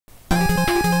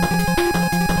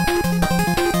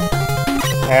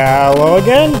Hello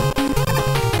again?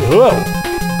 Whoa.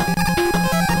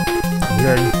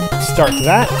 Weird start to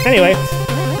that. Anyway,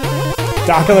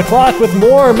 Dock on the Clock with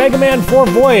more Mega Man 4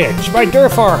 Voyage by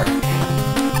Durfar.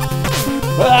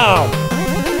 Wow.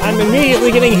 I'm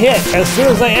immediately getting hit as soon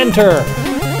as I enter.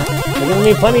 They're giving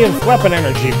me plenty of weapon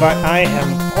energy, but I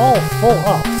am all full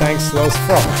up thanks to those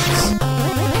frogs.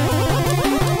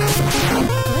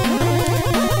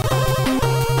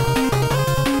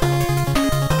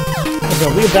 I'm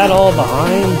gonna leave that all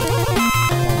behind.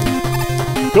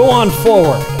 Go on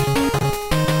forward.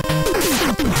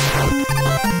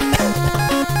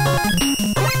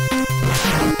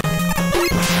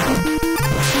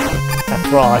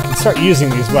 After all, I can start using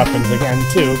these weapons again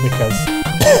too, because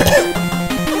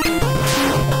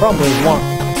I probably want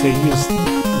to use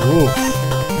roof.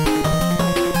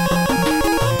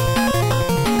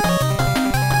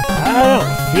 I don't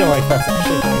feel like that's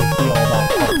actually going to be all that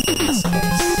helpful in this case.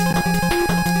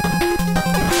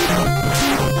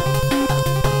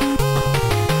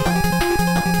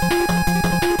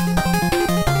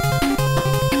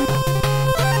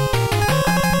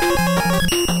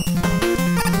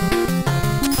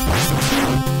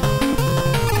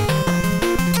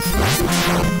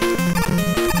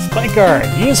 Spike guard,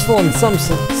 useful in some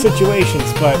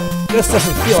situations, but this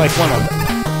doesn't feel like one of them.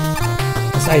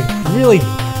 Because I really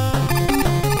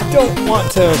don't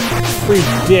want to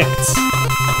predict.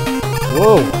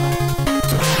 Whoa.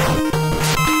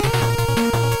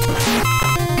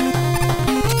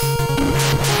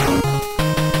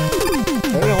 I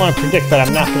don't want to predict that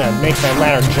I'm not going to make my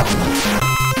ladder jump.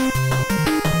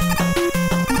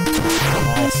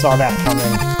 I saw that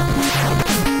coming.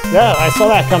 Yeah, I saw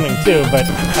that coming too, but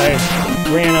I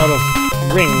ran out of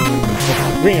ring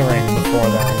before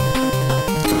then.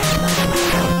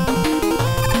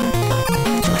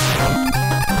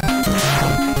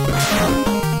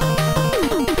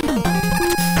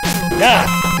 Yeah!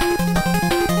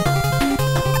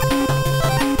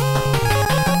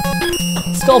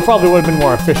 Still probably would have been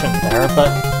more efficient there, but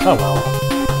oh well.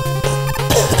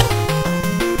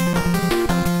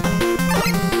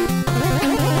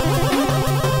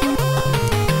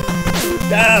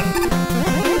 I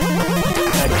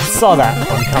saw that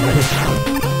one coming.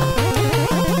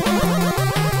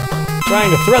 Trying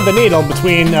to thread the needle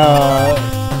between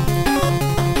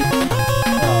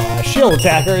shield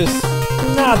attackers,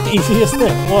 not the easiest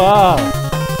thing. Wow.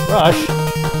 Rush.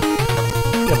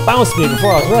 You bounced me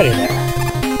before I was ready there.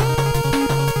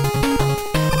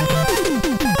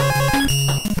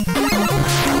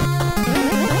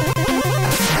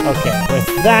 Okay, with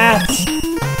that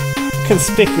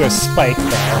conspicuous spike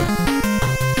there,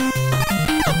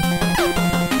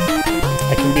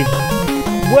 I can be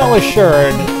well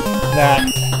assured that...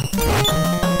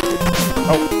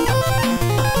 Oh.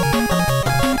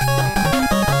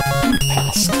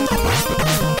 Passed.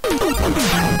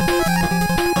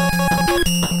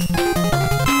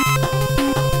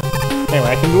 Anyway,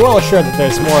 I can be well assured that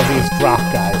there's more of these drop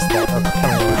guys that are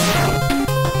coming around.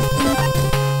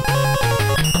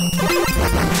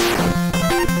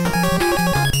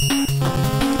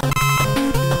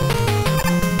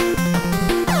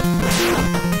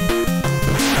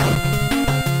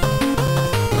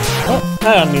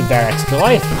 I don't need that extra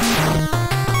life. I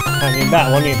don't need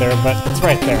that one either, but it's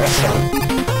right there, so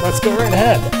let's go right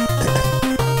ahead.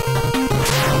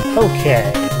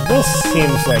 Okay, this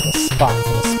seems like a spot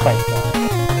for the spike guy.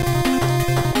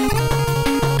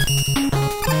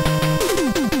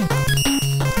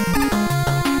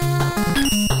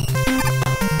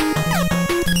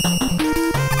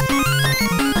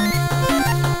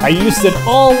 I used it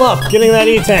all up getting that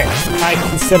E-Tank. I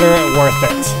consider it worth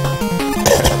it.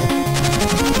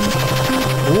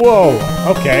 Whoa,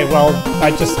 okay, well, I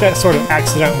just got sort of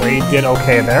accidentally did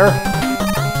okay there.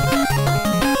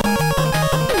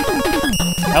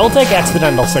 I will take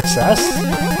accidental success.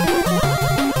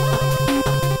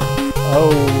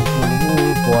 Oh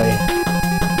boy.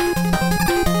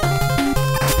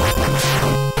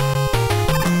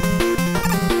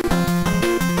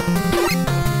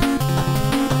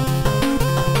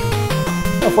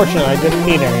 Unfortunately, I didn't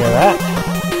need any of that.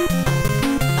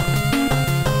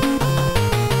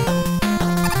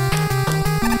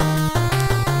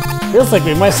 Feels like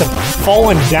we must have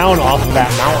fallen down off of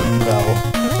that mountain, though.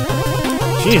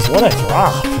 Jeez, what a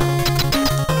drop.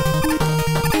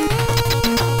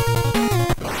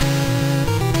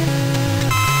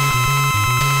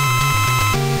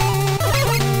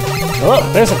 Oh,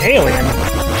 there's an alien.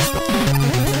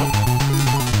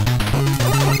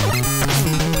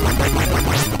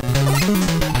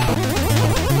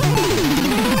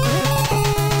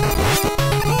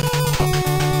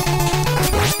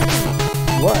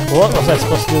 What was I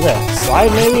supposed to do there?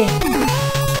 Slide, maybe?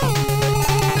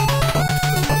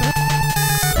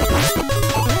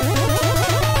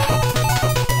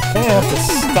 I have to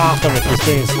stop him if he's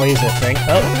doing his laser thing.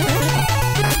 Oh.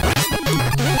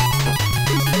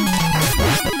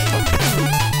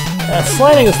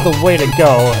 Sliding is the way to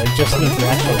go. I just need to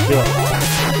actually do it.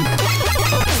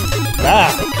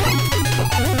 Ah!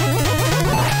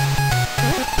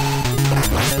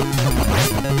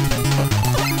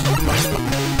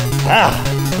 Ah!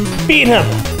 Beat him!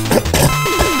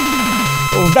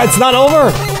 Oh, that's not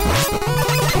over?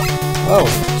 Oh,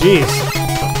 jeez.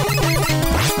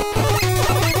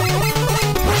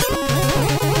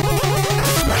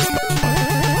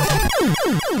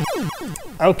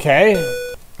 Okay.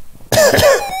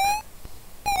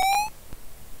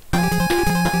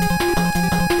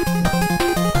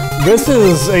 This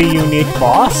is a unique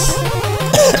boss.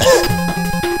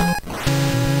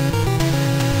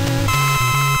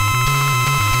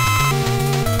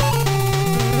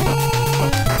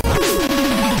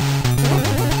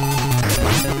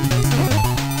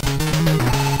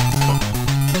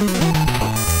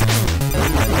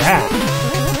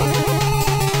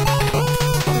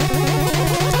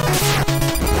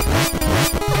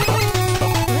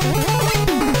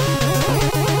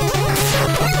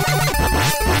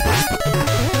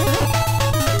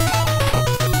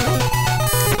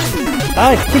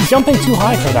 I keep jumping too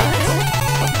high for that.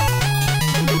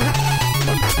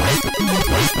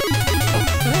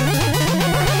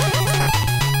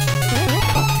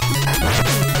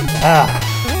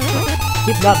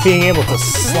 Keep not being able to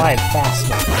slide fast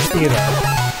enough either.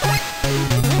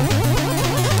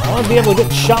 I want to be able to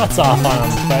get shots off on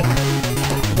him, but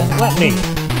it doesn't let me.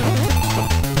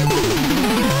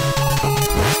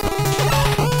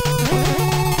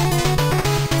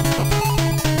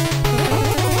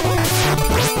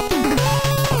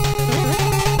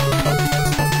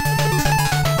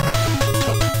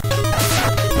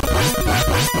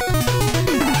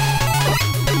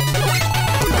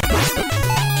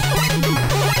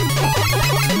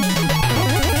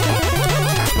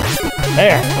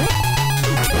 There.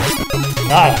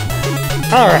 Got it.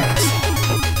 Alright.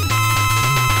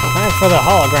 Time for the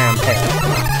hologram pair.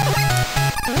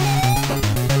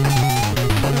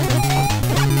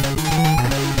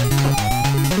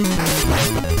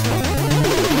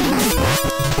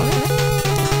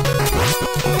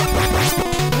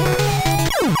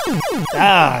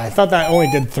 Ah, I thought that only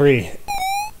did 3.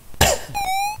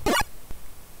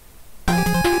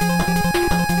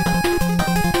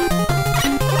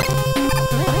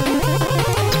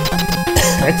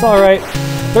 It's alright.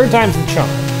 3rd time's the charm.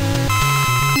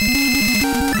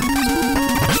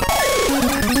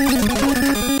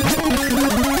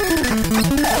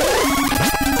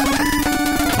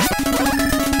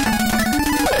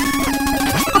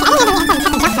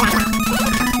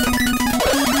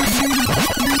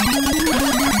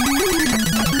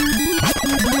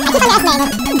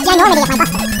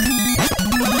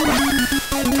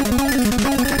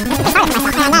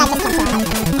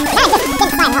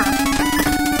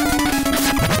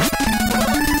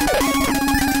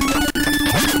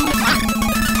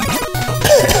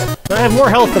 I have more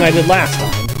health than I did last time.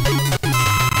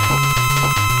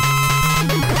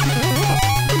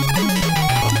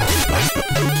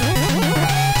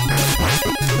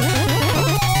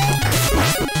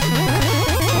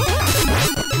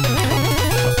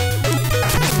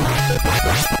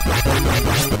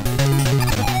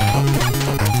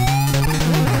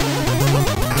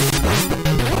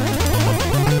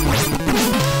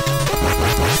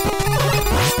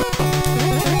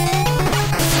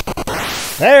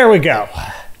 There we go.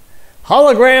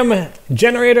 Hologram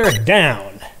generator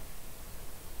down.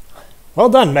 Well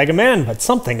done, Mega Man, but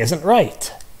something isn't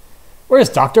right. Where's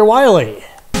Dr. Wily?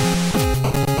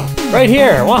 Right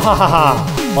here,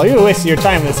 wahahaha. While you wasted your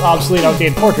time in this obsolete,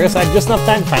 outdated fortress, I had just enough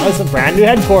time to finalize a brand new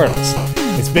headquarters.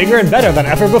 It's bigger and better than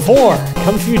ever before.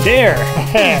 Come if you dare.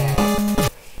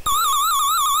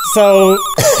 So,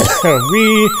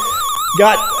 we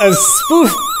got a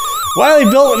spoof. Wily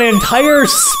built an entire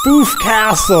spoof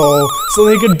castle so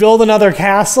they could build another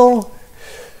castle?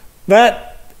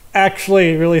 That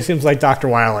actually really seems like Dr.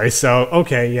 Wily, so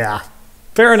okay, yeah.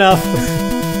 Fair enough.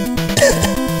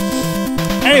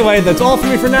 Anyway, that's all for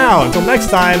me for now. Until next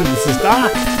time, this is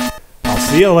Doc. I'll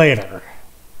see you later.